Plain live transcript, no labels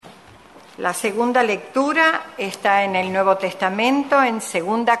La segunda lectura está en el Nuevo Testamento, en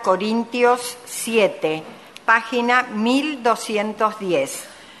 2 Corintios 7, página 1210.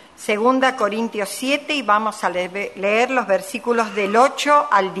 2 Corintios 7 y vamos a leer los versículos del 8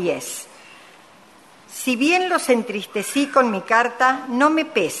 al 10. Si bien los entristecí con mi carta, no me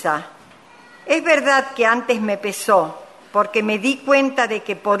pesa. Es verdad que antes me pesó, porque me di cuenta de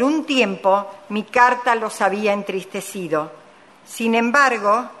que por un tiempo mi carta los había entristecido. Sin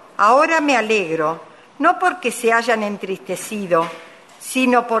embargo, ahora me alegro, no porque se hayan entristecido,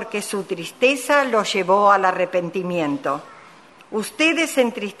 sino porque su tristeza los llevó al arrepentimiento. Ustedes se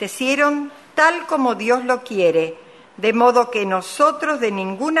entristecieron tal como Dios lo quiere, de modo que nosotros de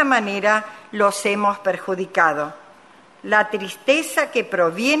ninguna manera los hemos perjudicado. La tristeza que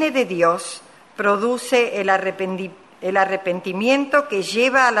proviene de Dios produce el arrepentimiento que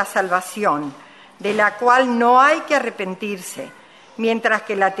lleva a la salvación, de la cual no hay que arrepentirse, mientras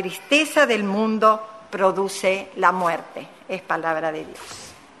que la tristeza del mundo produce la muerte. Es palabra de Dios.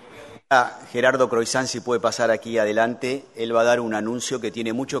 Gerardo Croizán, si puede pasar aquí adelante, él va a dar un anuncio que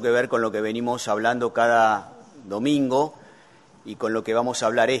tiene mucho que ver con lo que venimos hablando cada domingo y con lo que vamos a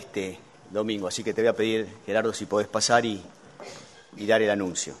hablar este domingo. Así que te voy a pedir, Gerardo, si podés pasar y dar el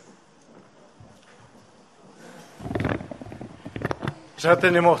anuncio. Ya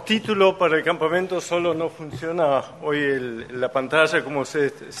tenemos título para el campamento, solo no funciona hoy la pantalla, como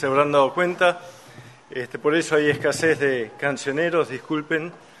se habrán dado cuenta. Por eso hay escasez de cancioneros,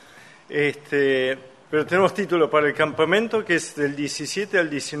 disculpen. Pero tenemos título para el campamento, que es del 17 al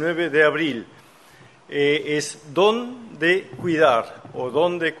 19 de abril. Es Don de Cuidar, o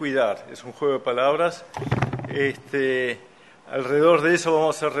Don de Cuidar. Es un juego de palabras. Alrededor de eso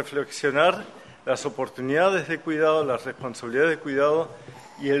vamos a reflexionar las oportunidades de cuidado, las responsabilidades de cuidado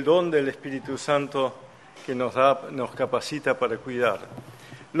y el don del Espíritu Santo que nos capacita para cuidar.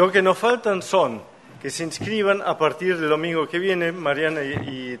 Lo que nos faltan son que se inscriban a partir del domingo que viene. Mariana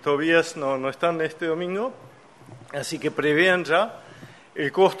y Tobías no están este domingo, así que prevean ya.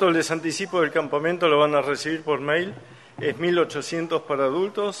 El costo, les anticipo, del campamento lo van a recibir por mail. Es 1.800 para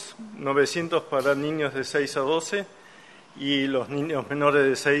adultos, 900 para niños de 6 a 12 y los niños menores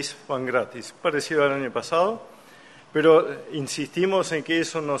de 6 van gratis, parecido al año pasado, pero insistimos en que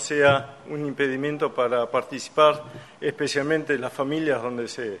eso no sea un impedimento para participar, especialmente en las familias donde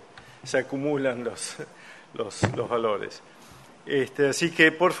se acumulan los valores. Así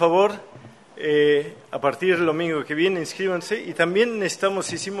que, por favor, a partir del domingo que viene, inscríbanse. Y también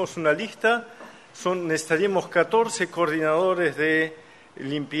hicimos una lista, necesitaríamos 14 coordinadores de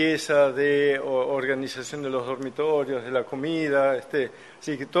limpieza, de organización de los dormitorios, de la comida.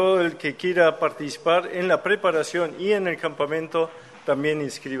 Así que todo el que quiera participar en la preparación y en el campamento, también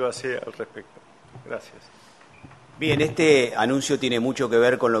inscríbase al respecto. Gracias. Bien, este anuncio tiene mucho que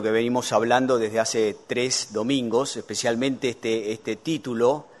ver con lo que venimos hablando desde hace 3 domingos, especialmente este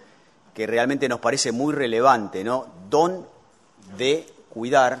título, que realmente nos parece muy relevante, ¿no? Don de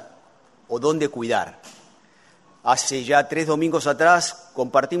cuidar o don de cuidar. Hace ya 3 domingos atrás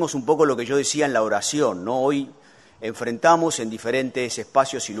compartimos un poco lo que yo decía en la oración, ¿no? Hoy enfrentamos en diferentes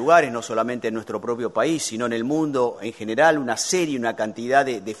espacios y lugares, no solamente en nuestro propio país, sino en el mundo en general, una cantidad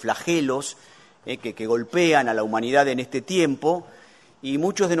de flagelos que golpean a la humanidad en este tiempo, y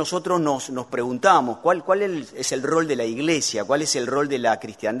muchos de nosotros nos preguntamos ¿cuál es el rol de la Iglesia? ¿Cuál es el rol de la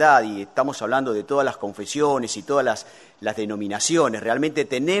cristiandad? Y estamos hablando de todas las confesiones y todas las denominaciones. ¿Realmente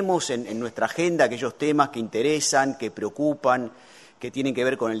tenemos en nuestra agenda aquellos temas que interesan, que preocupan, que tienen que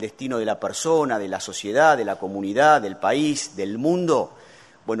ver con el destino de la persona, de la sociedad, de la comunidad, del país, del mundo?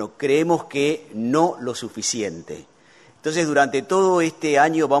 Bueno, creemos que no lo suficiente. Entonces, durante todo este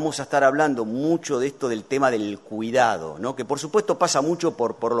año vamos a estar hablando mucho de esto del tema del cuidado, ¿no? Que por supuesto pasa mucho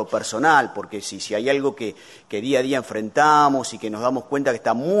por lo personal, porque si hay algo que día a día enfrentamos y que nos damos cuenta que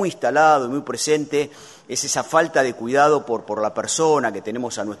está muy instalado y muy presente, es esa falta de cuidado por la persona que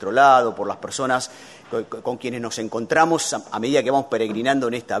tenemos a nuestro lado, por las personas con quienes nos encontramos a medida que vamos peregrinando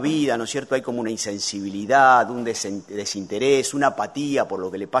en esta vida, ¿no es cierto? Hay como una insensibilidad, un desinterés, una apatía por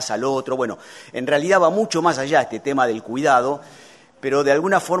lo que le pasa al otro. Bueno, en realidad va mucho más allá este tema del cuidado, pero de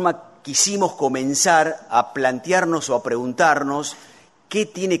alguna forma quisimos comenzar a plantearnos o a preguntarnos qué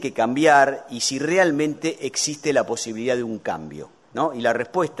tiene que cambiar y si realmente existe la posibilidad de un cambio, ¿no? Y la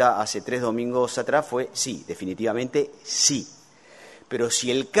respuesta hace 3 domingos atrás fue sí, definitivamente sí. Pero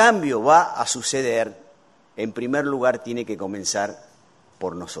si el cambio va a suceder, en primer lugar tiene que comenzar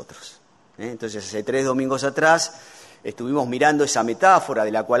por nosotros. Entonces, hace 3 domingos atrás estuvimos mirando esa metáfora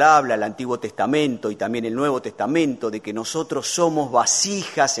de la cual habla el Antiguo Testamento y también el Nuevo Testamento, de que nosotros somos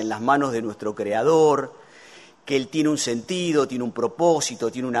vasijas en las manos de nuestro Creador, que Él tiene un sentido, tiene un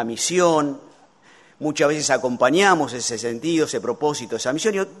propósito, tiene una misión. Muchas veces acompañamos ese sentido, ese propósito, esa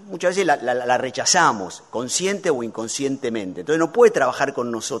misión, y muchas veces la rechazamos, consciente o inconscientemente. Entonces no puede trabajar con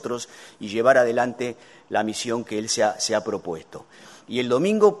nosotros y llevar adelante la misión que Él se ha propuesto. Y el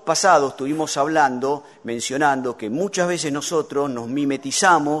domingo pasado estuvimos mencionando que muchas veces nosotros nos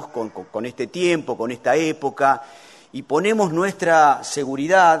mimetizamos con este tiempo, con esta época, y ponemos nuestra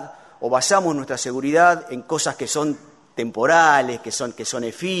seguridad o basamos nuestra seguridad en cosas que son temporales, que son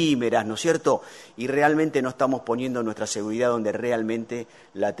efímeras, ¿no es cierto? Y realmente no estamos poniendo nuestra seguridad donde realmente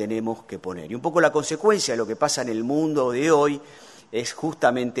la tenemos que poner. Y un poco la consecuencia de lo que pasa en el mundo de hoy es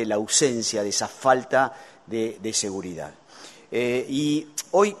justamente la ausencia de esa falta de seguridad. Y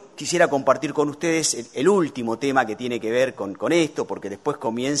hoy quisiera compartir con ustedes el último tema que tiene que ver con esto, porque después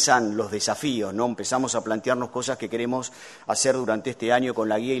comienzan los desafíos, ¿no? Empezamos a plantearnos cosas que queremos hacer durante este año con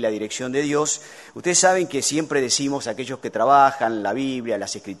la guía y la dirección de Dios. Ustedes saben que siempre decimos a aquellos que trabajan la Biblia,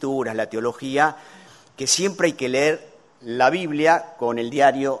 las Escrituras, la teología, que siempre hay que leer la Biblia con el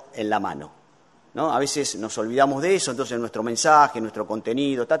diario en la mano, ¿no? A veces nos olvidamos de eso, entonces nuestro mensaje, nuestro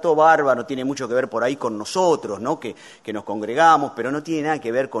contenido, está todo bárbaro, tiene mucho que ver por ahí con nosotros, ¿no? Que nos congregamos, pero no tiene nada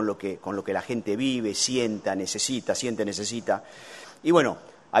que ver con lo que la gente vive, siente, necesita. Y bueno,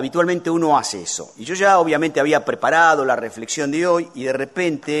 habitualmente uno hace eso. Y yo ya obviamente había preparado la reflexión de hoy y de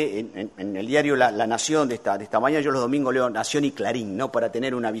repente en el diario La Nación de esta mañana, yo los domingos leo Nación y Clarín, ¿no? Para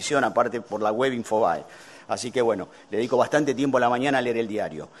tener una visión aparte por la web Infobae. Así que bueno, le dedico bastante tiempo a la mañana a leer el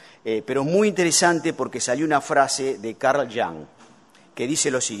diario. Pero muy interesante porque salió una frase de Carl Jung que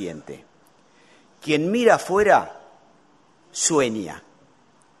dice lo siguiente: quien mira afuera sueña,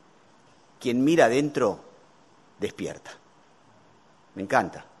 quien mira adentro despierta. Me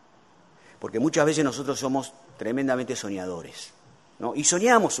encanta, porque muchas veces nosotros somos tremendamente soñadores, ¿no? Y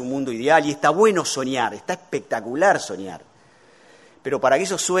soñamos un mundo ideal y está bueno soñar, está espectacular soñar. Pero para que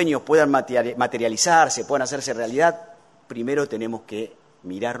esos sueños puedan materializarse, puedan hacerse realidad, primero tenemos que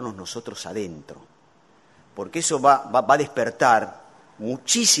mirarnos nosotros adentro, porque eso va a despertar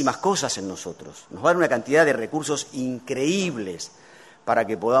muchísimas cosas en nosotros, nos va a dar una cantidad de recursos increíbles para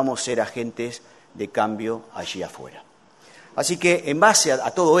que podamos ser agentes de cambio allí afuera. Así que en base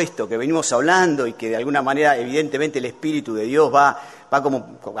a todo esto que venimos hablando y que de alguna manera evidentemente el Espíritu de Dios va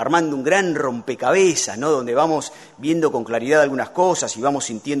como armando un gran rompecabezas, ¿no? Donde vamos viendo con claridad algunas cosas y vamos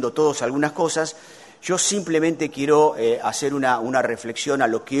sintiendo todos algunas cosas, yo simplemente quiero hacer una reflexión a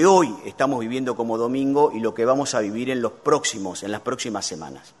lo que hoy estamos viviendo como domingo y lo que vamos a vivir en las próximas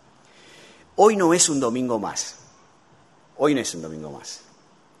semanas. Hoy no es un domingo más.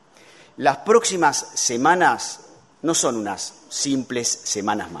 Las próximas semanas no son unas simples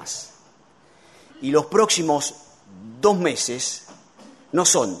semanas más. Y los próximos 2 meses no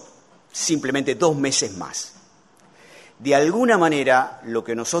son simplemente 2 meses más. De alguna manera, lo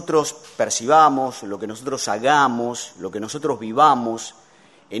que nosotros percibamos, lo que nosotros hagamos, lo que nosotros vivamos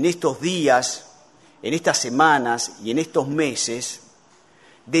en estos días, en estas semanas y en estos meses,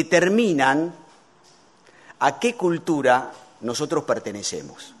 determinan a qué cultura nosotros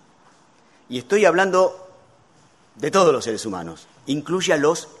pertenecemos. Y estoy hablando de todos los seres humanos, incluye a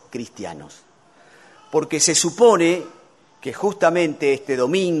los cristianos. Porque se supone que justamente este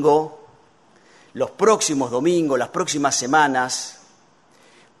domingo, los próximos domingos, las próximas semanas,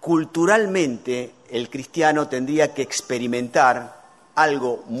 culturalmente el cristiano tendría que experimentar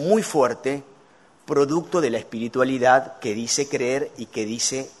algo muy fuerte, producto de la espiritualidad que dice creer y que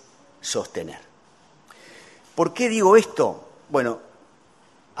dice sostener. ¿Por qué digo esto? Bueno,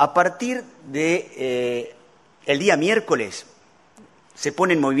 a partir de el día miércoles se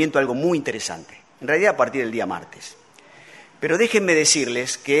pone en movimiento algo muy interesante, en realidad a partir del día martes. Pero déjenme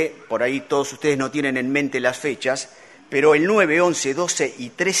decirles que, por ahí todos ustedes no tienen en mente las fechas, pero el 9, 11, 12 y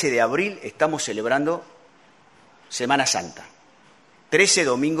 13 de abril estamos celebrando Semana Santa, 13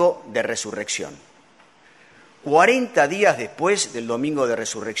 domingo de resurrección. 40 días después del domingo de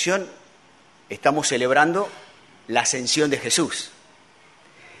resurrección estamos celebrando la ascensión de Jesús.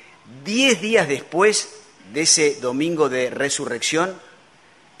 10 días después de ese domingo de resurrección,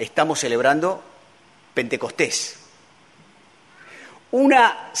 estamos celebrando Pentecostés.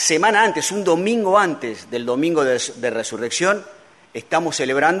 Una semana antes, un domingo antes del domingo de resurrección, estamos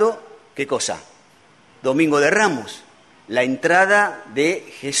celebrando, ¿qué cosa? Domingo de Ramos, la entrada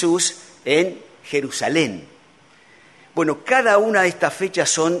de Jesús en Jerusalén. Bueno, cada una de estas fechas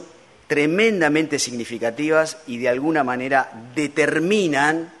son tremendamente significativas y de alguna manera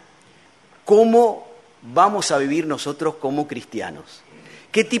determinan cómo vamos a vivir nosotros como cristianos.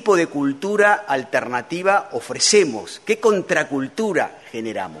 ¿Qué tipo de cultura alternativa ofrecemos? ¿Qué contracultura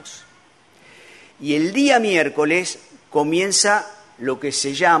generamos? Y el día miércoles comienza lo que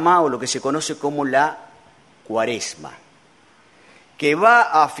se llama o lo que se conoce como la Cuaresma, que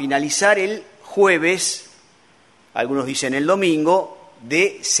va a finalizar el jueves, algunos dicen el domingo,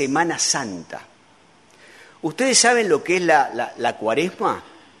 de Semana Santa. ¿Ustedes saben lo que es la Cuaresma?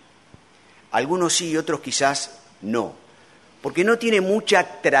 Algunos sí y otros quizás no, porque no tiene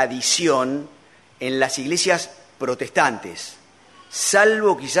mucha tradición en las iglesias protestantes,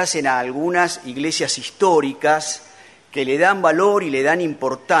 salvo quizás en algunas iglesias históricas que le dan valor y le dan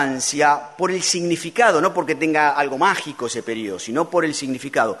importancia por el significado, no porque tenga algo mágico ese periodo, sino por el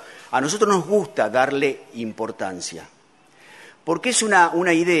significado. A nosotros nos gusta darle importancia, porque es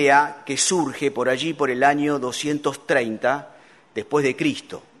una idea que surge por allí, por el año 230 después de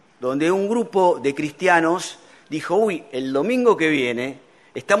Cristo, donde un grupo de cristianos dijo, el domingo que viene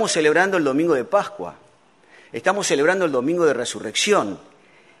estamos celebrando el domingo de Pascua, estamos celebrando el domingo de Resurrección.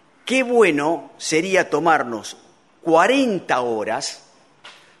 Qué bueno sería tomarnos 40 horas,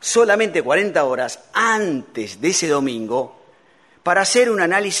 solamente 40 horas antes de ese domingo, para hacer un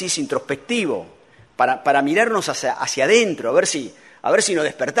análisis introspectivo, para mirarnos hacia adentro, a ver si nos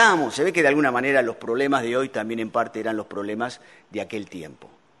despertamos. Se ve que de alguna manera los problemas de hoy también en parte eran los problemas de aquel tiempo.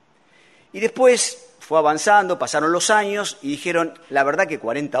 Y después fue avanzando, pasaron los años y dijeron, la verdad que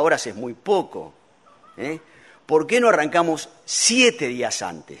 40 horas es muy poco. ¿Por qué no arrancamos 7 días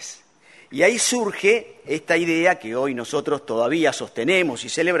antes? Y ahí surge esta idea que hoy nosotros todavía sostenemos y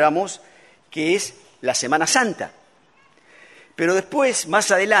celebramos, que es la Semana Santa. Pero después, más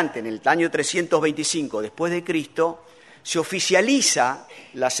adelante, en el año 325 después de Cristo, se oficializa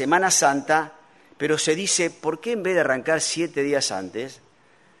la Semana Santa, pero se dice, ¿por qué en vez de arrancar 7 días antes,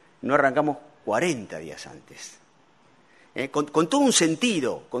 no arrancamos 40 días antes? Con todo un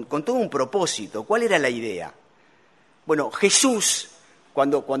sentido, con todo un propósito. ¿Cuál era la idea? Bueno, Jesús,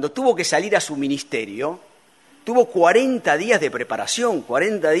 cuando tuvo que salir a su ministerio, tuvo 40 días de preparación,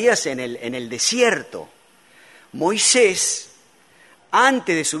 40 días en el desierto. Moisés,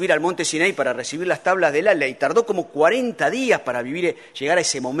 antes de subir al monte Sinaí para recibir las tablas de la ley, tardó como 40 días para llegar a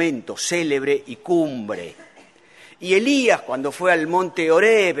ese momento célebre y cumbre. Y Elías, cuando fue al monte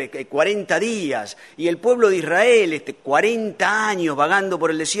Horeb, 40 días. Y el pueblo de Israel, 40 años vagando por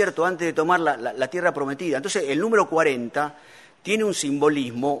el desierto antes de tomar la tierra prometida. Entonces, el número 40 tiene un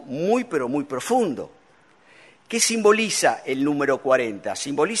simbolismo muy, pero muy profundo. ¿Qué simboliza el número 40?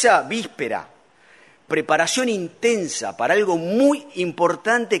 Simboliza víspera, preparación intensa para algo muy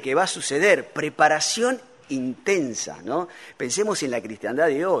importante que va a suceder, preparación intensa, ¿no? Pensemos en la cristiandad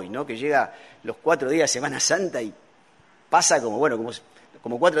de hoy, ¿no? Que llega los 4 días de Semana Santa y pasa como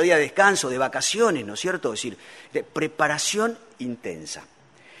 4 días de descanso, de vacaciones, ¿no es cierto? Es decir, de preparación intensa.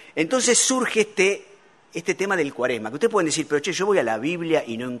 Entonces surge este tema del Cuaresma, que ustedes pueden decir, pero yo voy a la Biblia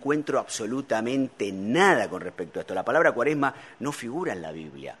y no encuentro absolutamente nada con respecto a esto. La palabra Cuaresma no figura en la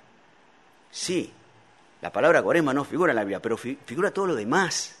Biblia. Sí, la palabra Cuaresma no figura en la Biblia, pero figura todo lo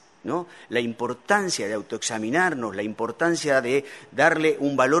demás, ¿no? La importancia de autoexaminarnos, la importancia de darle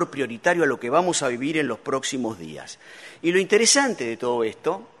un valor prioritario a lo que vamos a vivir en los próximos días. Y lo interesante de todo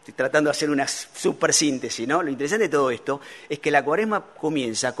esto, estoy tratando de hacer una super síntesis, ¿no? Lo interesante de todo esto es que la Cuaresma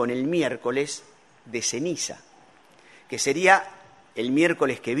comienza con el miércoles de ceniza, que sería el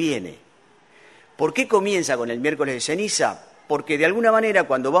miércoles que viene. ¿Por qué comienza con el miércoles de ceniza? Porque de alguna manera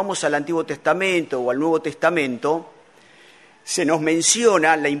cuando vamos al Antiguo Testamento o al Nuevo Testamento, se nos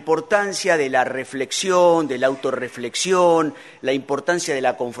menciona la importancia de la reflexión, de la autorreflexión, la importancia de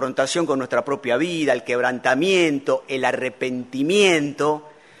la confrontación con nuestra propia vida, el quebrantamiento, el arrepentimiento,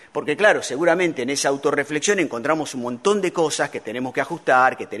 porque claro, seguramente en esa autorreflexión encontramos un montón de cosas que tenemos que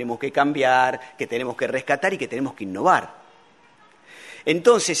ajustar, que tenemos que cambiar, que tenemos que rescatar y que tenemos que innovar.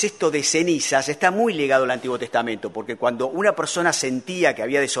 Entonces, esto de cenizas está muy ligado al Antiguo Testamento, porque cuando una persona sentía que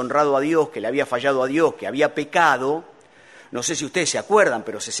había deshonrado a Dios, que le había fallado a Dios, que había pecado, no sé si ustedes se acuerdan,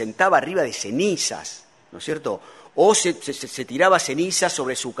 pero se sentaba arriba de cenizas, ¿no es cierto? O se tiraba cenizas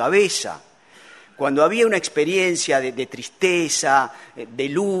sobre su cabeza. Cuando había una experiencia de tristeza, de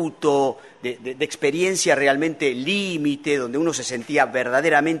luto, de experiencia realmente límite, donde uno se sentía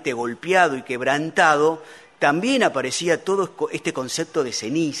verdaderamente golpeado y quebrantado, también aparecía todo este concepto de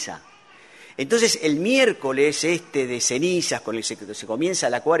ceniza. Entonces, el miércoles de cenizas, con el que se comienza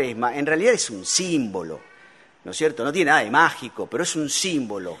la Cuaresma, en realidad es un símbolo, ¿no es cierto? No tiene nada de mágico, pero es un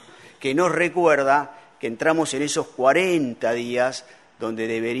símbolo que nos recuerda que entramos en esos 40 días donde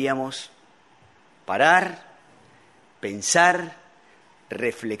deberíamos parar, pensar,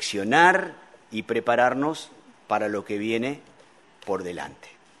 reflexionar y prepararnos para lo que viene por delante.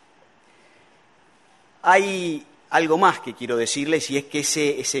 Hay algo más que quiero decirles, y es que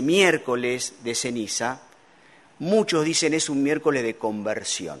ese miércoles de ceniza, muchos dicen es un miércoles de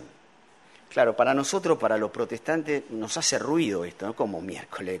conversión. Claro, para nosotros, para los protestantes, nos hace ruido esto, ¿no? Como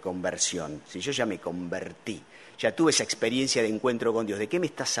miércoles de conversión. Si yo ya me convertí, ya tuve esa experiencia de encuentro con Dios, ¿de qué me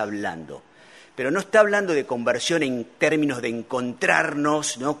estás hablando? Pero no está hablando de conversión en términos de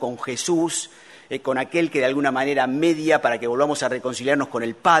encontrarnos, ¿no?, con Jesús, con aquel que de alguna manera media para que volvamos a reconciliarnos con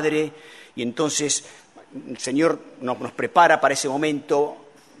el Padre, y entonces el Señor nos prepara para ese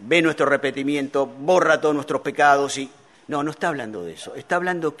momento, ve nuestro arrepentimiento, borra todos nuestros pecados y... No está hablando de eso. Está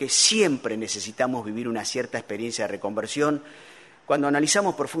hablando que siempre necesitamos vivir una cierta experiencia de reconversión cuando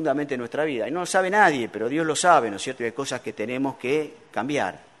analizamos profundamente nuestra vida. Y no lo sabe nadie, pero Dios lo sabe, ¿no es cierto? Y hay cosas que tenemos que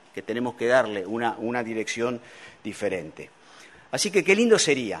cambiar, que tenemos que darle una dirección diferente. Así que qué lindo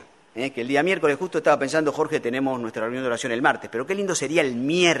sería, que el día miércoles, justo estaba pensando, Jorge, tenemos nuestra reunión de oración el martes, pero qué lindo sería el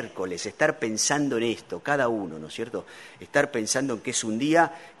miércoles estar pensando en esto, cada uno, ¿no es cierto? Estar pensando en que es un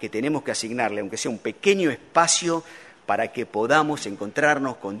día que tenemos que asignarle, aunque sea un pequeño espacio, para que podamos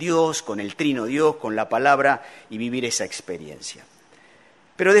encontrarnos con Dios, con el Trino Dios, con la palabra y vivir esa experiencia.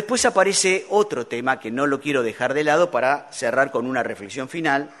 Pero después aparece otro tema que no lo quiero dejar de lado para cerrar con una reflexión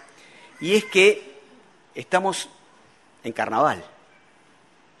final, y es que estamos en carnaval.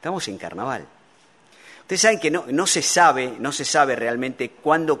 Estamos en carnaval. Ustedes saben que no se sabe realmente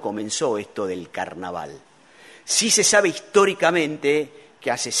cuándo comenzó esto del carnaval. Sí se sabe históricamente que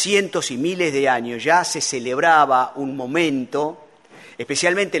hace cientos y miles de años ya se celebraba un momento,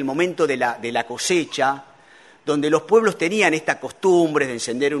 especialmente el momento de la cosecha, donde los pueblos tenían esta costumbre de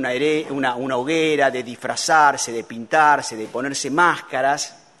encender una hoguera, de disfrazarse, de pintarse, de ponerse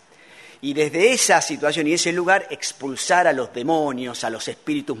máscaras, y desde esa situación y ese lugar expulsar a los demonios, a los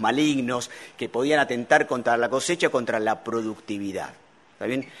espíritus malignos que podían atentar contra la cosecha, contra la productividad. ¿Está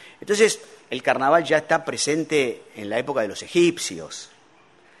bien? Entonces, el carnaval ya está presente en la época de los egipcios.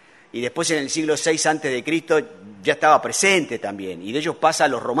 Y después en el siglo VI a.C. ya estaba presente también, y de ellos pasa a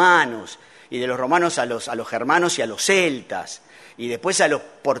los romanos, y de los romanos a los germanos y a los celtas, y después a los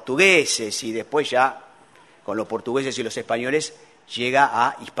portugueses, y después ya con los portugueses y los españoles llega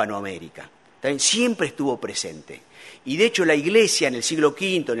a Hispanoamérica. ¿Está bien? Siempre estuvo presente. Y de hecho la Iglesia en el siglo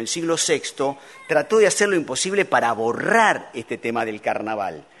V, en el siglo VI, trató de hacer lo imposible para borrar este tema del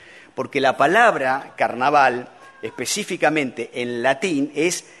carnaval, porque la palabra carnaval, específicamente en latín,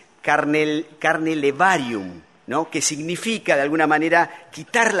 es carnelevarium, ¿no?, que significa de alguna manera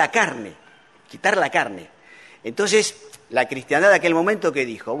quitar la carne. Entonces, la cristiandad de aquel momento que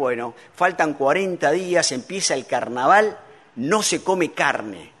dijo, bueno, faltan 40 días, empieza el carnaval, no se come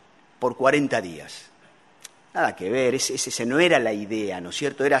carne por 40 días. Nada que ver, esa no era la idea, ¿no es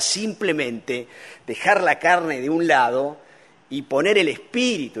cierto? Era simplemente dejar la carne de un lado y poner el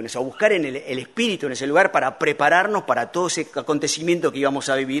espíritu en eso, buscar el espíritu en ese lugar para prepararnos para todo ese acontecimiento que íbamos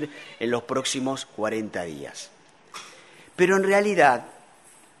a vivir en los próximos 40 días. Pero en realidad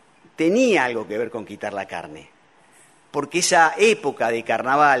tenía algo que ver con quitar la carne, porque esa época de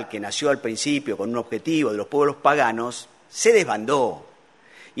carnaval que nació al principio con un objetivo de los pueblos paganos, se desbandó.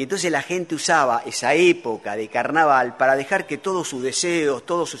 Y entonces la gente usaba esa época de carnaval para dejar que todos sus deseos,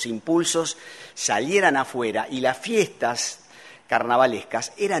 todos sus impulsos salieran afuera, y las fiestas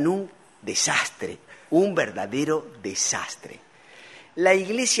carnavalescas eran un desastre, un verdadero desastre. La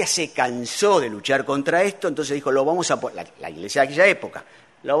Iglesia se cansó de luchar contra esto, entonces dijo, la Iglesia de aquella época,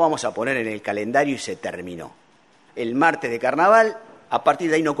 lo vamos a poner en el calendario, y se terminó. El martes de carnaval, a partir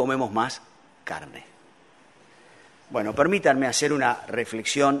de ahí no comemos más carne. Bueno, permítanme hacer una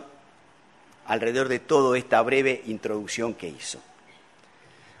reflexión alrededor de toda esta breve introducción que hizo.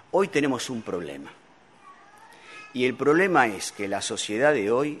 Hoy tenemos un problema. Y el problema es que la sociedad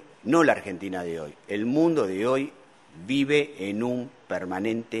de hoy, no la Argentina de hoy, el mundo de hoy vive en un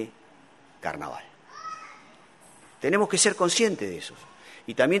permanente carnaval. Tenemos que ser conscientes de eso.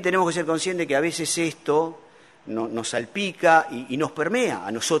 Y también tenemos que ser conscientes que a veces esto nos salpica y nos permea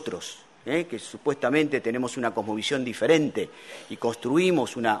a nosotros, que supuestamente tenemos una cosmovisión diferente y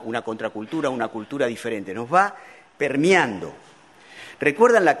construimos una contracultura, una cultura diferente. Nos va permeando.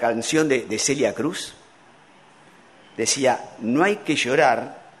 ¿Recuerdan la canción de Celia Cruz? Decía, no hay que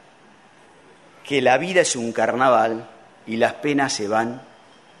llorar, que la vida es un carnaval y las penas se van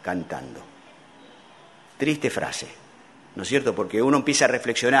cantando. Triste frase, ¿no es cierto? Porque uno empieza a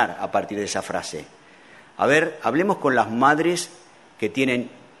reflexionar a partir de esa frase. A ver, hablemos con las madres que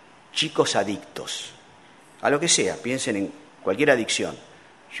tienen chicos adictos, a lo que sea, piensen en cualquier adicción.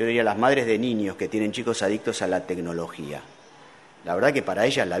 Yo diría las madres de niños que tienen chicos adictos a la tecnología. La verdad que para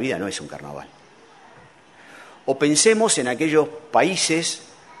ellas la vida no es un carnaval. O pensemos en aquellos países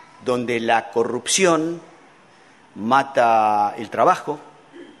donde la corrupción mata el trabajo,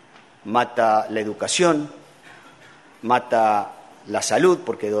 mata la educación, mata la salud,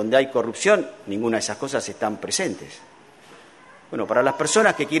 porque donde hay corrupción, ninguna de esas cosas están presentes. Bueno, para las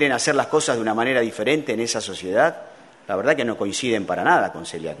personas que quieren hacer las cosas de una manera diferente en esa sociedad, la verdad que no coinciden para nada con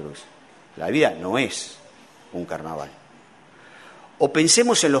Celia Cruz. La vida no es un carnaval. O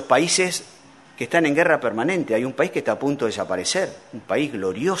pensemos en los países que están en guerra permanente. Hay un país que está a punto de desaparecer, un país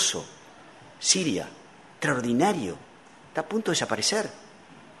glorioso, Siria, extraordinario, está a punto de desaparecer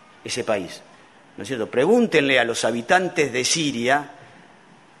ese país, ¿no es cierto? Pregúntenle a los habitantes de Siria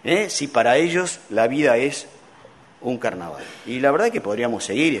si para ellos la vida es un carnaval. Y la verdad es que podríamos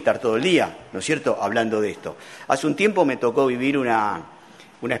seguir y estar todo el día, ¿no es cierto?, hablando de esto. Hace un tiempo me tocó vivir una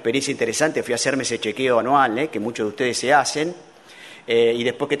experiencia interesante. Fui a hacerme ese chequeo anual, que muchos de ustedes se hacen, y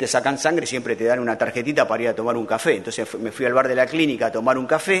después que te sacan sangre siempre te dan una tarjetita para ir a tomar un café. Entonces me fui al bar de la clínica a tomar un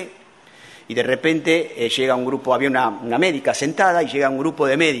café y de repente llega un grupo, había una médica sentada y llega un grupo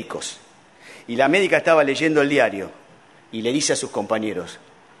de médicos. Y la médica estaba leyendo el diario y le dice a sus compañeros: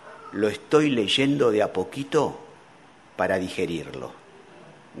 lo estoy leyendo de a poquito para digerirlo,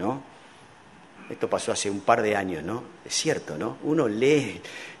 ¿no? Esto pasó hace un par de años, ¿no? Es cierto, ¿no? Uno lee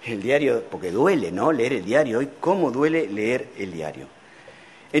el diario porque duele, ¿no? Leer el diario. Hoy, ¿cómo duele leer el diario?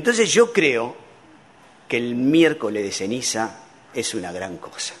 Entonces yo creo que el miércoles de ceniza es una gran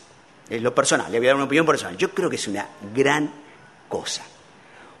cosa. Es lo personal, le voy a dar una opinión personal. Yo creo que es una gran cosa.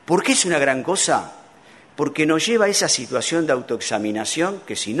 ¿Por qué es una gran cosa? Porque nos lleva a esa situación de autoexaminación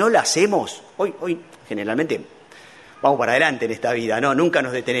que si no la hacemos, hoy generalmente vamos para adelante en esta vida, ¿no? Nunca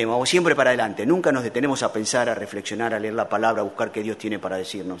nos detenemos, vamos siempre para adelante, nunca nos detenemos a pensar, a reflexionar, a leer la palabra, a buscar qué Dios tiene para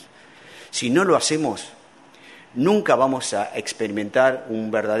decirnos. Si no lo hacemos, nunca vamos a experimentar un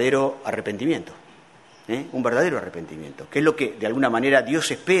verdadero arrepentimiento, un verdadero arrepentimiento, que es lo que de alguna manera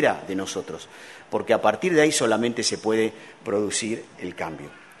Dios espera de nosotros, porque a partir de ahí solamente se puede producir el cambio.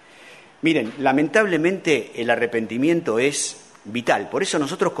 Miren, lamentablemente el arrepentimiento es vital, por eso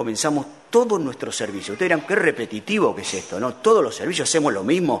nosotros comenzamos todos nuestros servicios. Ustedes dirán, qué repetitivo que es esto, ¿no? Todos los servicios hacemos lo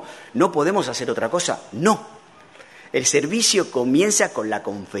mismo, ¿no podemos hacer otra cosa? No. El servicio comienza con la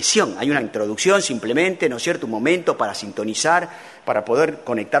confesión. Hay una introducción simplemente, ¿no es cierto?, un momento para sintonizar, para poder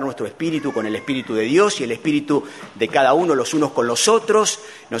conectar nuestro espíritu con el Espíritu de Dios y el espíritu de cada uno, los unos con los otros,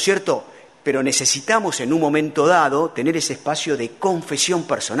 ¿no es cierto? Pero necesitamos en un momento dado tener ese espacio de confesión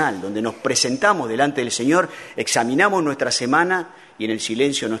personal, donde nos presentamos delante del Señor, examinamos nuestra semana y en el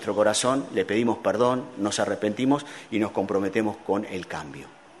silencio de nuestro corazón le pedimos perdón, nos arrepentimos y nos comprometemos con el cambio,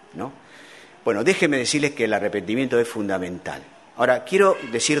 ¿no? Bueno, déjenme decirles que el arrepentimiento es fundamental. Ahora, quiero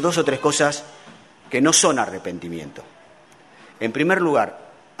decir 2 o 3 cosas que no son arrepentimiento. En primer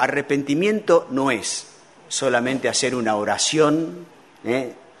lugar, arrepentimiento no es solamente hacer una oración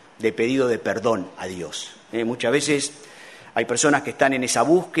de pedido de perdón a Dios. Muchas veces hay personas que están en esa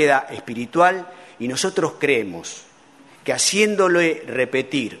búsqueda espiritual y nosotros creemos que haciéndole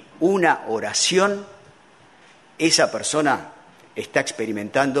repetir una oración, esa persona está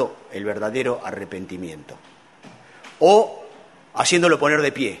experimentando el verdadero arrepentimiento. O haciéndolo poner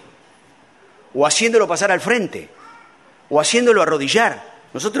de pie, o haciéndolo pasar al frente, o haciéndolo arrodillar.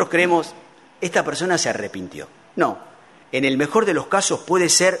 Nosotros creemos, esta persona se arrepintió. No, en el mejor de los casos puede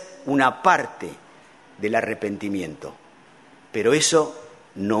ser una parte del arrepentimiento, pero eso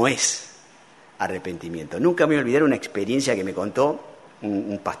no es arrepentimiento. Nunca me voy a olvidar una experiencia que me contó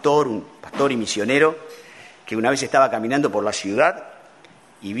un pastor y misionero, que una vez estaba caminando por la ciudad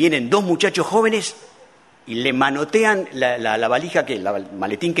y vienen 2 muchachos jóvenes y le manotean la valija, el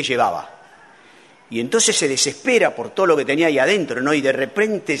maletín que llevaba. Y entonces se desespera por todo lo que tenía ahí adentro, ¿no? Y de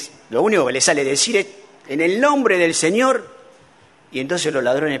repente lo único que le sale decir es, en el nombre del Señor, y entonces los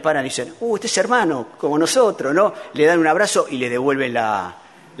ladrones paran y dicen, usted es hermano, como nosotros, ¿no? Le dan un abrazo y le devuelven la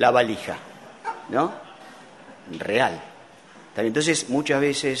valija, ¿no? Real. Entonces, muchas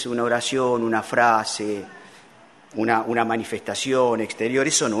veces una oración, una frase, una manifestación exterior,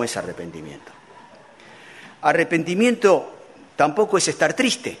 eso no es arrepentimiento. Arrepentimiento tampoco es estar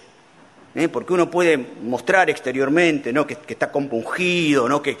triste, porque uno puede mostrar exteriormente, ¿no?, que está compungido,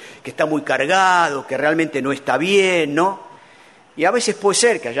 ¿no?, que está muy cargado, que realmente no está bien, ¿no? Y a veces puede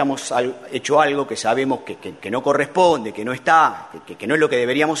ser que hayamos hecho algo que sabemos que no corresponde, que no está, que no es lo que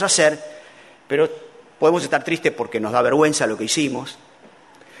deberíamos hacer, pero podemos estar tristes porque nos da vergüenza lo que hicimos.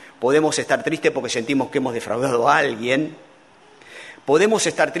 Podemos estar tristes porque sentimos que hemos defraudado a alguien. Podemos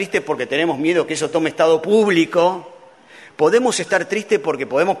estar tristes porque tenemos miedo que eso tome estado público. Podemos estar tristes porque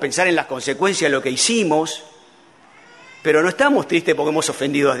podemos pensar en las consecuencias de lo que hicimos. Pero no estamos tristes porque hemos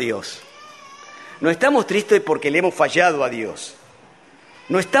ofendido a Dios. No estamos tristes porque le hemos fallado a Dios.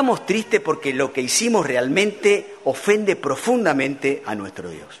 No estamos tristes porque lo que hicimos realmente ofende profundamente a nuestro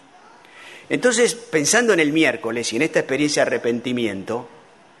Dios. Entonces, pensando en el miércoles y en esta experiencia de arrepentimiento,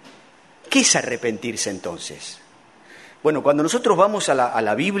 ¿qué es arrepentirse entonces? Bueno, cuando nosotros vamos a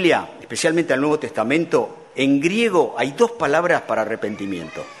la Biblia, especialmente al Nuevo Testamento, en griego hay 2 palabras para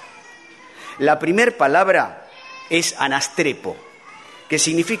arrepentimiento. La primera palabra es anastrepo, que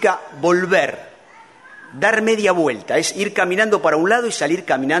significa volver. Dar media vuelta, es ir caminando para un lado y salir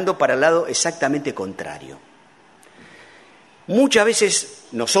caminando para el lado exactamente contrario. Muchas veces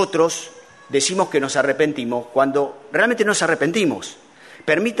nosotros decimos que nos arrepentimos cuando realmente nos arrepentimos.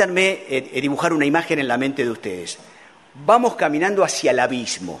 Permítanme dibujar una imagen en la mente de ustedes. Vamos caminando hacia el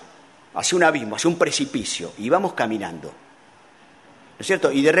abismo, hacia un precipicio, y vamos caminando, ¿no es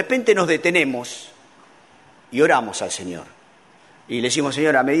cierto? Y de repente nos detenemos y oramos al Señor. Y le decimos,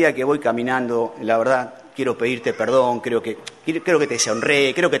 Señor, a medida que voy caminando, la verdad, quiero pedirte perdón, creo que te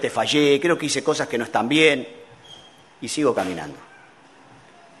deshonré, creo que te fallé, creo que hice cosas que no están bien, y sigo caminando.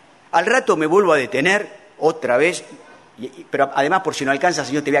 Al rato me vuelvo a detener otra vez, pero además, por si no alcanza,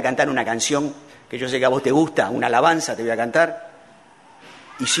 Señor, te voy a cantar una canción que yo sé que a vos te gusta, una alabanza te voy a cantar,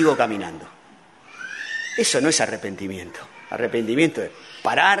 y sigo caminando. Eso no es arrepentimiento. Arrepentimiento es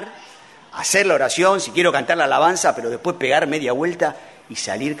parar, hacer la oración, si quiero cantar la alabanza, pero después pegar media vuelta y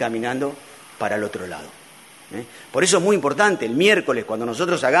salir caminando para el otro lado. Por eso es muy importante el miércoles, cuando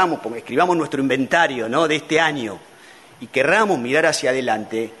nosotros escribamos nuestro inventario, ¿no?, de este año y querramos mirar hacia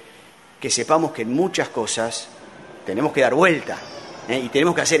adelante, que sepamos que en muchas cosas tenemos que dar vuelta y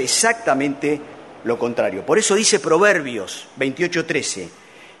tenemos que hacer exactamente lo contrario. Por eso dice Proverbios 28:13,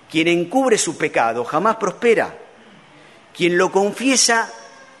 quien encubre su pecado jamás prospera, quien lo confiesa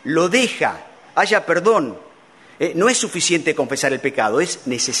lo deja, haya perdón. No es suficiente confesar el pecado, es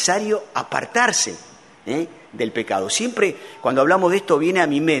necesario apartarse del pecado. Siempre cuando hablamos de esto viene a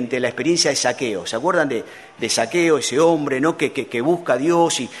mi mente la experiencia de Zaqueo. ¿Se acuerdan de Zaqueo, ese hombre, ¿no?, que busca a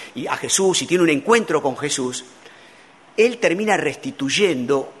Dios y a Jesús y tiene un encuentro con Jesús? Él termina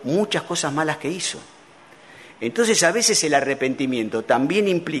restituyendo muchas cosas malas que hizo. Entonces a veces el arrepentimiento también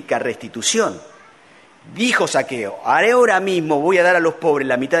implica restitución. Dijo Zaqueo, haré ahora mismo, voy a dar a los pobres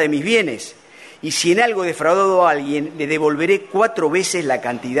la mitad de mis bienes, y si en algo he defraudado a alguien, le devolveré 4 veces la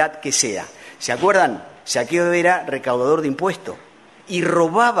cantidad que sea. ¿Se acuerdan? Zaqueo era recaudador de impuestos y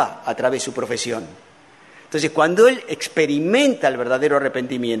robaba a través de su profesión. Entonces, cuando él experimenta el verdadero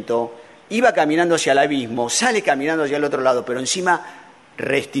arrepentimiento, iba caminando hacia el abismo, sale caminando hacia el otro lado, pero encima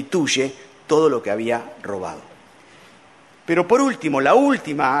restituye todo lo que había robado. Pero por último, la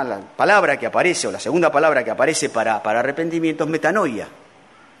palabra que aparece, o la segunda palabra que aparece para arrepentimiento es metanoia,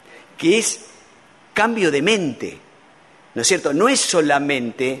 que es cambio de mente, ¿no es cierto? No es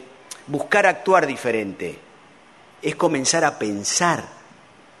solamente buscar actuar diferente, es comenzar a pensar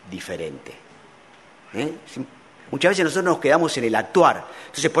diferente. Muchas veces nosotros nos quedamos en el actuar.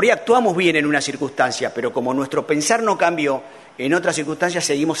 Entonces, por ahí actuamos bien en una circunstancia, pero como nuestro pensar no cambió, en otras circunstancias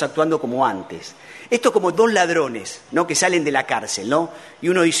seguimos actuando como antes. Esto es como 2 ladrones, ¿no?, que salen de la cárcel, ¿no? Y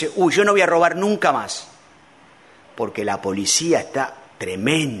uno dice, yo no voy a robar nunca más, porque la policía está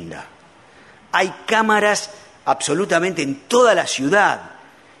tremenda. Hay cámaras absolutamente en toda la ciudad.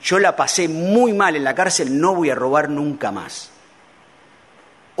 Yo la pasé muy mal en la cárcel, no voy a robar nunca más.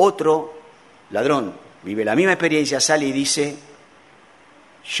 Otro ladrón vive la misma experiencia, sale y dice,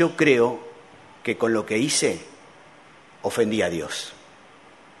 yo creo que con lo que hice ofendí a Dios,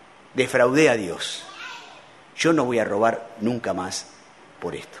 defraudé a Dios, yo no voy a robar nunca más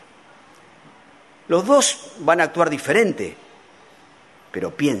por esto. Los 2 van a actuar diferente,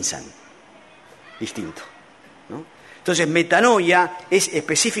 pero piensan distinto, ¿no? Entonces, metanoia es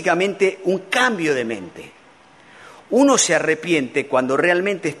específicamente un cambio de mente. Uno se arrepiente cuando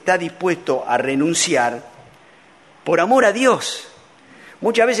realmente está dispuesto a renunciar por amor a Dios.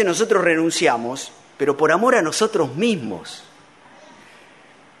 Muchas veces nosotros renunciamos, pero por amor a nosotros mismos.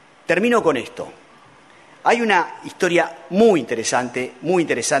 Termino con esto. Hay una historia muy interesante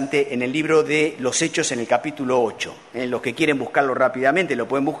en el libro de los Hechos en el capítulo 8. Los que quieren buscarlo rápidamente lo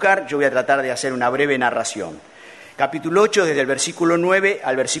pueden buscar, yo voy a tratar de hacer una breve narración. Capítulo 8, desde el versículo 9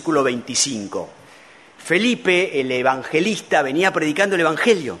 al versículo 25. Felipe, el evangelista, venía predicando el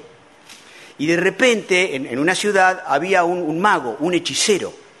evangelio. Y de repente, en una ciudad, había un mago, un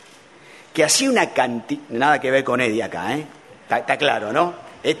hechicero, que hacía una cantidad... Nada que ver con Eddie acá, ¿eh? Está claro, ¿no?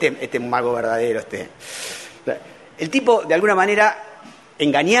 Este es un mago verdadero, El tipo, de alguna manera,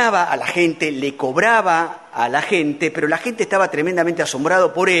 engañaba a la gente, le cobraba a la gente, pero la gente estaba tremendamente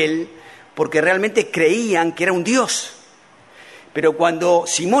asombrado por él, porque realmente creían que era un dios. Pero cuando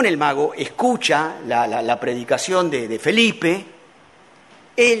Simón el mago escucha la predicación de Felipe,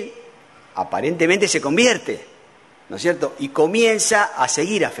 él aparentemente se convierte, ¿no es cierto? Y comienza a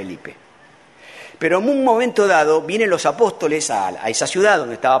seguir a Felipe. Pero en un momento dado vienen los apóstoles a esa ciudad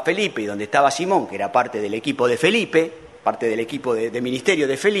donde estaba Felipe y donde estaba Simón, que era parte del equipo de Felipe, parte del equipo de ministerio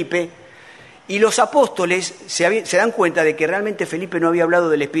de Felipe, y los apóstoles se dan cuenta de que realmente Felipe no había hablado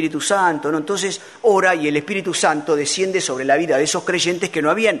del Espíritu Santo, ¿no? Entonces ora y el Espíritu Santo desciende sobre la vida de esos creyentes que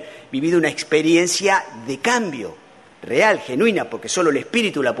no habían vivido una experiencia de cambio real, genuina, porque solo el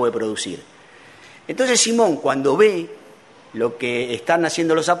Espíritu la puede producir. Entonces Simón, cuando ve lo que están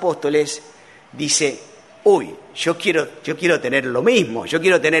haciendo los apóstoles, dice, uy, yo quiero tener lo mismo, yo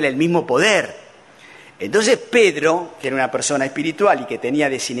quiero tener el mismo poder. Entonces Pedro, que era una persona espiritual y que tenía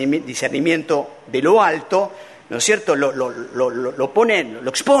discernimiento de lo alto, ¿no es cierto?, lo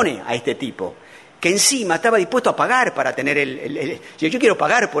expone a este tipo, que encima estaba dispuesto a pagar para tener yo quiero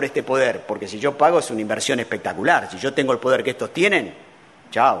pagar por este poder, porque si yo pago es una inversión espectacular, si yo tengo el poder que estos tienen,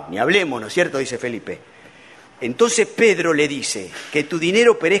 chao, ni hablemos, ¿no es cierto?, dice Felipe. Entonces Pedro le dice, que tu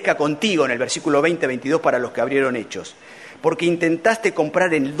dinero perezca contigo, en el versículo 20-22 para los que abrieron Hechos, porque intentaste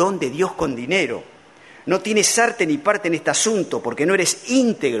comprar el don de Dios con dinero. No tienes arte ni parte en este asunto, porque no eres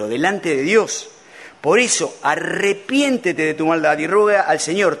íntegro delante de Dios. Por eso, arrepiéntete de tu maldad y ruega al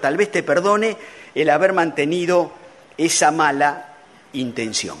Señor, tal vez te perdone el haber mantenido esa mala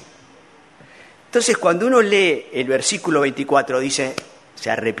intención. Entonces, cuando uno lee el versículo 24, dice,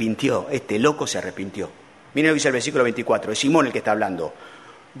 se arrepintió, este loco se arrepintió. Miren lo que dice el versículo 24, es Simón el que está hablando.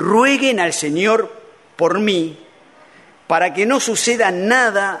 Rueguen al Señor por mí, para que no suceda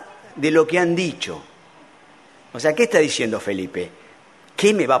nada de lo que han dicho. O sea, ¿qué está diciendo Felipe?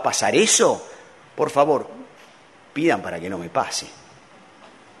 ¿Qué me va a pasar eso? Por favor, pidan para que no me pase.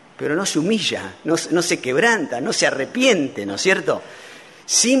 Pero no se humilla, no se quebranta, no se arrepiente, ¿no es cierto?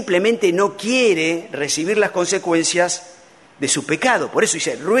 Simplemente no quiere recibir las consecuencias de su pecado. Por eso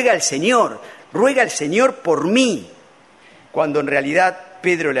dice, ruega al Señor por mí. Cuando en realidad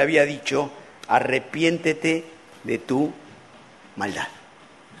Pedro le había dicho, arrepiéntete de tu maldad.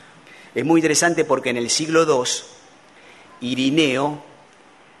 Es muy interesante porque en el siglo II, Irineo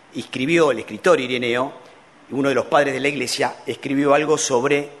escribió, el escritor Irineo, uno de los padres de la Iglesia, escribió algo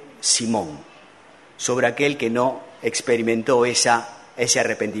sobre Simón, sobre aquel que no experimentó ese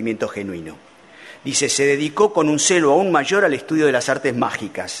arrepentimiento genuino. Dice, se dedicó con un celo aún mayor al estudio de las artes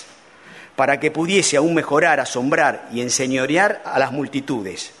mágicas, para que pudiese aún mejorar, asombrar y enseñorear a las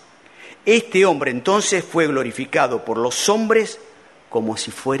multitudes. Este hombre entonces fue glorificado por los hombres como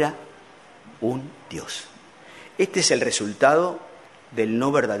si fuera un Dios. Este es el resultado del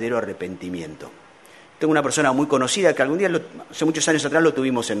no verdadero arrepentimiento. Tengo una persona muy conocida que algún día, hace muchos años atrás, lo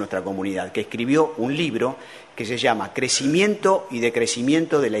tuvimos en nuestra comunidad, que escribió un libro que se llama Crecimiento y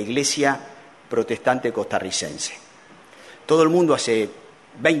Decrecimiento de la Iglesia Protestante Costarricense. Todo el mundo hace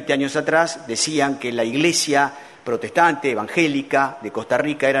 20 años atrás decían que la iglesia protestante, evangélica de Costa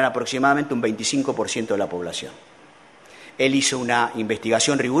Rica eran aproximadamente un 25% de la población. Él hizo una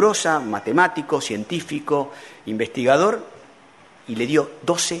investigación rigurosa, matemático, científico, investigador, y le dio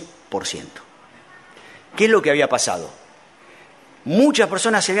 12%. ¿Qué es lo que había pasado? Muchas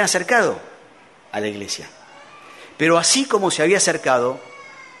personas se habían acercado a la iglesia, pero así como se había acercado,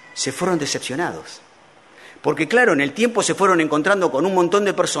 se fueron decepcionados. Porque claro, en el tiempo se fueron encontrando con un montón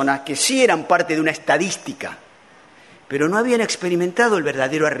de personas que sí eran parte de una estadística, pero no habían experimentado el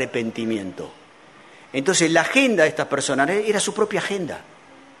verdadero arrepentimiento. Entonces la agenda de estas personas era su propia agenda.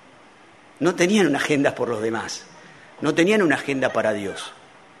 No tenían una agenda por los demás, no tenían una agenda para Dios.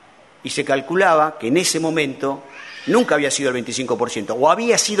 Y se calculaba que en ese momento nunca había sido el 25%, o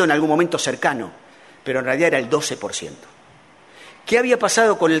había sido en algún momento cercano, pero en realidad era el 12%. ¿Qué había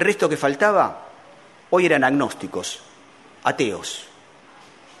pasado con el resto que faltaba? Hoy eran agnósticos, ateos,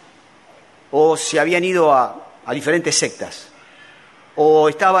 o se habían ido a diferentes sectas, o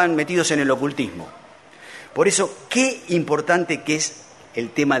estaban metidos en el ocultismo. Por eso, qué importante que es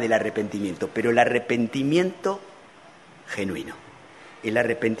el tema del arrepentimiento, pero el arrepentimiento genuino,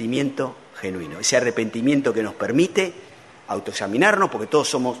 ese arrepentimiento que nos permite autoexaminarnos, porque todos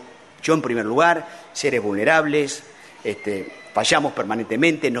somos, yo en primer lugar, seres vulnerables, fallamos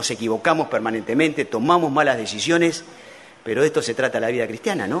permanentemente, nos equivocamos permanentemente, tomamos malas decisiones, pero de esto se trata la vida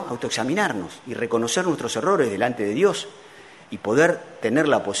cristiana, ¿no? Autoexaminarnos y reconocer nuestros errores delante de Dios y poder tener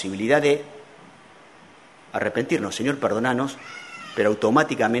la posibilidad de arrepentirnos, Señor, perdonanos, pero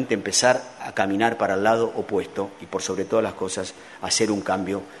automáticamente empezar a caminar para el lado opuesto y por sobre todas las cosas hacer un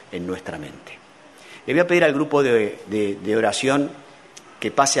cambio en nuestra mente. Le voy a pedir al grupo de oración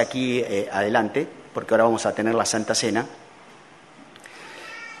que pase aquí adelante, porque ahora vamos a tener la Santa Cena.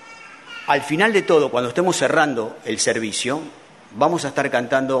 Al final de todo, cuando estemos cerrando el servicio, vamos a estar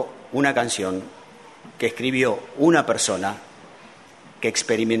cantando una canción que escribió una persona que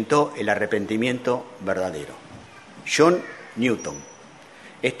experimentó el arrepentimiento verdadero, John Newton.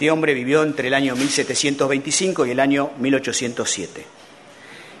 Este hombre vivió entre el año 1725 y el año 1807.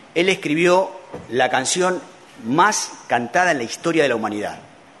 Él escribió la canción más cantada en la historia de la humanidad,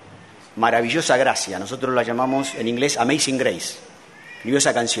 Maravillosa Gracia. Nosotros la llamamos en inglés Amazing Grace. Escribió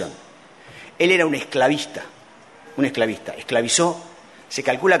esa canción. Él era un esclavista. Esclavizó, se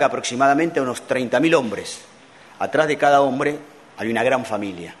calcula que aproximadamente a unos 30.000 hombres. Atrás de cada hombre hay una gran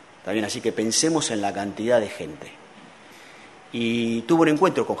familia. ¿Está bien? Así que pensemos en la cantidad de gente. Y tuvo un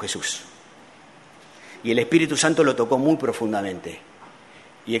encuentro con Jesús. Y el Espíritu Santo lo tocó muy profundamente.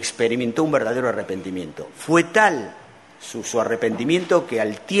 Y experimentó un verdadero arrepentimiento. Fue tal su arrepentimiento que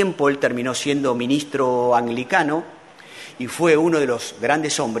al tiempo él terminó siendo ministro anglicano y fue uno de los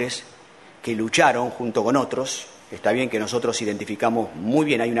grandes hombres que lucharon junto con otros. Está bien que nosotros identificamos muy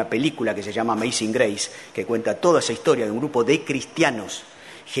bien, hay una película que se llama Amazing Grace, que cuenta toda esa historia de un grupo de cristianos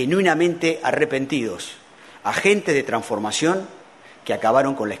genuinamente arrepentidos, agentes de transformación que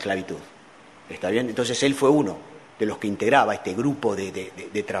acabaron con la esclavitud. ¿Está bien? Entonces él fue uno de los que integraba este grupo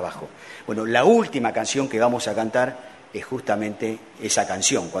de trabajo. Bueno, la última canción que vamos a cantar es justamente esa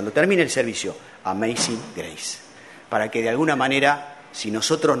canción, cuando termine el servicio, Amazing Grace, para que de alguna manera, si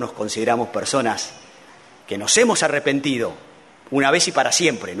nosotros nos consideramos personas que nos hemos arrepentido una vez y para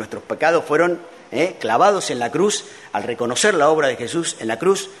siempre, nuestros pecados fueron clavados en la cruz, al reconocer la obra de Jesús en la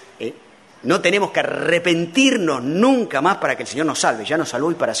cruz, no tenemos que arrepentirnos nunca más para que el Señor nos salve, ya nos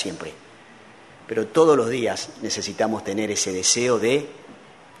salvó y para siempre. Pero todos los días necesitamos tener ese deseo de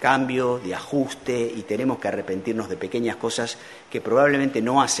cambio, de ajuste, y tenemos que arrepentirnos de pequeñas cosas que probablemente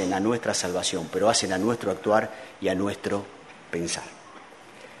no hacen a nuestra salvación, pero hacen a nuestro actuar y a nuestro pensar.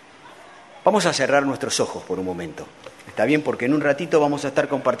 Vamos a cerrar nuestros ojos por un momento, ¿está bien? Porque en un ratito vamos a estar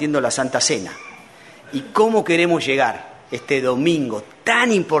compartiendo la Santa Cena. ¿Y cómo queremos llegar este domingo,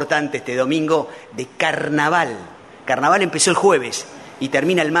 tan importante este domingo de carnaval? Carnaval empezó el jueves y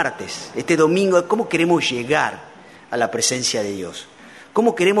termina el martes. Este domingo, ¿cómo queremos llegar a la presencia de Dios?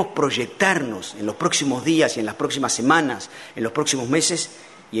 ¿Cómo queremos proyectarnos en los próximos días y en las próximas semanas, en los próximos meses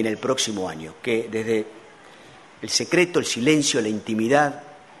y en el próximo año? Que desde el secreto, el silencio, la intimidad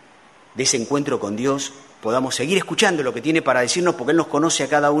de ese encuentro con Dios podamos seguir escuchando lo que tiene para decirnos, porque Él nos conoce a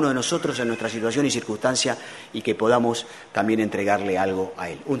cada uno de nosotros en nuestra situación y circunstancia, y que podamos también entregarle algo a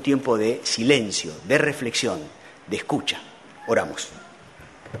Él. Un tiempo de silencio, de reflexión, de escucha. Oramos.